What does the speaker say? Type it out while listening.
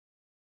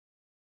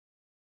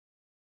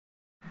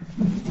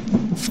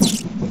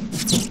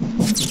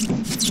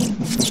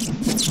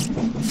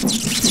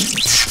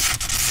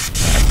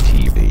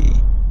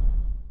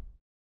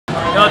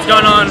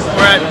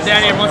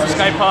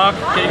skate park,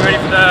 getting ready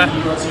for the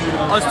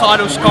Oz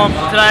titles comp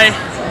today,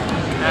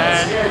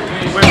 and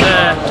we're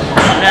the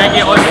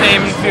MGP Oz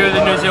team and a few of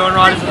the New Zealand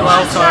riders as well.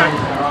 So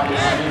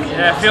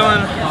yeah, feeling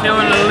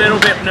a little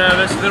bit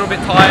nervous, a little bit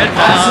tired,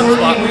 but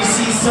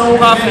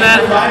apart from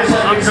that,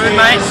 I'm good,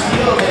 mate.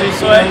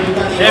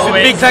 Yeah,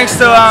 big thanks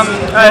to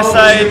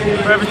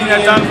ASA for everything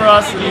they've done for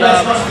us, and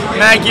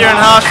MGP and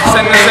Harsh for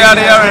sending us out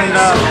here. And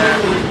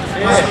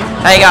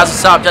hey guys,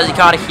 what's up? Jazzy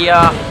Carter here,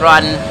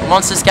 riding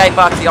Monster Skate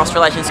Park for the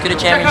Australasian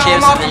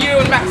Championships.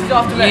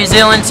 The New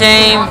Zealand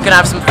team, gonna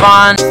have some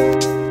fun.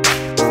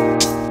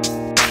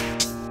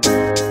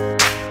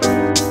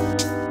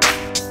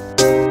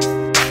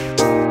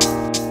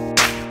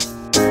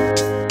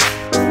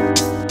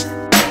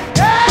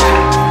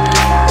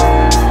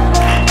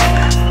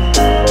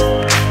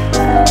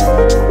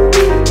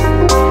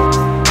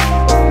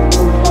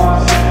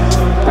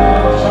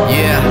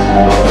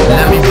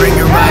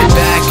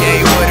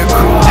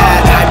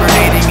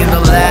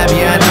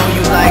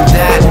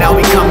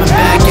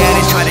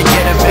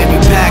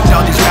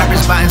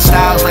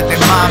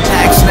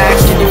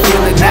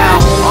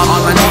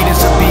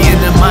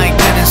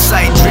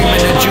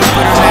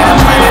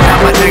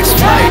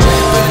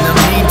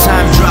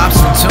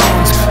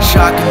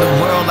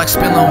 Like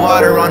spilling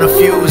water on a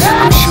fuse.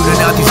 I'm shooting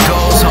out these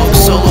goals, hope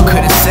solo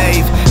couldn't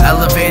save.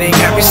 Elevating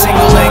every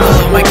single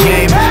angle of my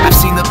game. I've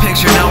seen the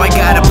picture, now I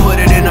gotta put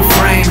it in a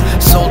frame.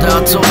 Sold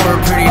out tour,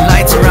 pretty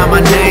lights around my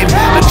name.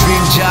 A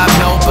dream job,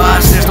 no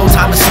boss, there's no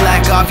time to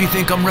slack off. You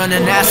think I'm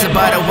running acid,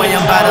 by the way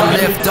I'm about to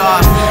lift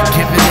off.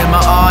 Giving it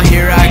my all,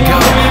 here I go.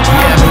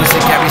 Yeah,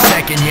 music every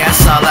second, yeah,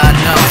 that's all I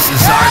know. This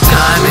is our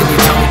time and you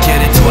don't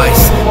get it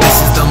twice.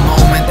 This is the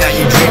moment that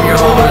you dream your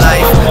whole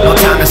life. No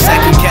time to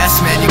second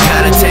guess, man, you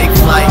gotta take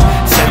flight.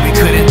 Said we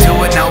couldn't do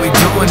it, now we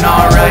doing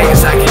alright.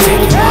 Cause I can take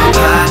you up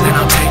high, then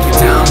I'll take you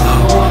down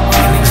low.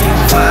 Feelings keep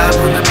the vibe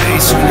when the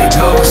bass really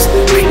goes.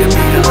 Make the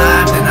beat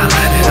alive, then I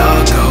let it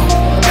all go.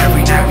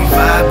 Every night we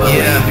vibe,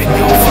 believe in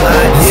you'll fly.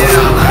 This is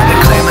all I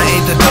claim I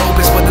ain't the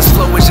dopest, but this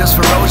flow is just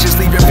ferocious.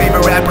 Leave your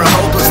favorite rapper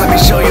hopeless. Let me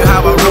show you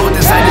how I wrote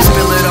this. I just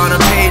spill it on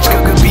a page,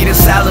 cook a beat and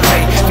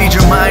salivate. Feed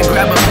your mind,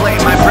 grab a plate.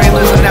 My brain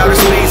lives in outer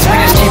space, we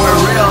just keep it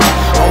real.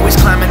 Always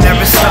climbing,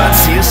 never stunt.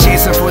 See us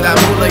chasing for that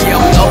moolah, yeah,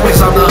 we always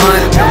on the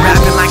hunt. Been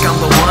rapping like I'm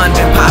the one,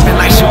 been popping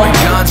like shooting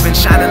guns. Been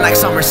shining like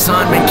summer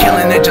sun, been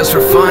killing it just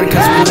for fun.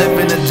 Cause we live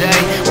in a day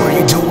where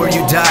you do or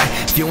you die.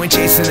 If you ain't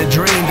chasing a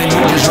dream, then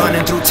you're just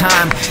running through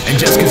time. And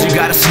just cause you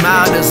got a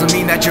smile doesn't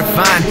mean that you're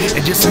fine.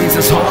 It just means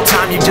this whole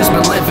time you've just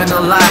been living a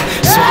lie.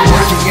 So I'm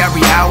working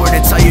every hour to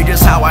tell you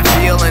just how I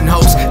feel, in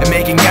hopes and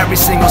making every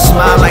single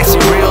smile like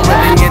surreal.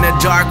 Living in a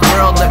dark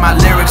world, let my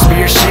lyrics be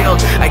your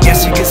shield. I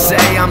guess you could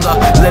say I'm the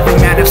living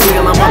man of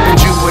steel. I'm up in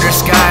Jupiter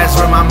skies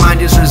where my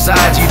mind just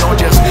resides. You don't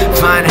just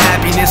find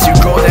happiness, you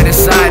grow that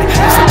inside.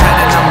 It's a pen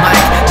and a mic,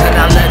 then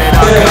I let it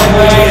all go.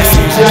 Yes,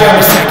 music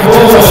every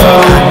second.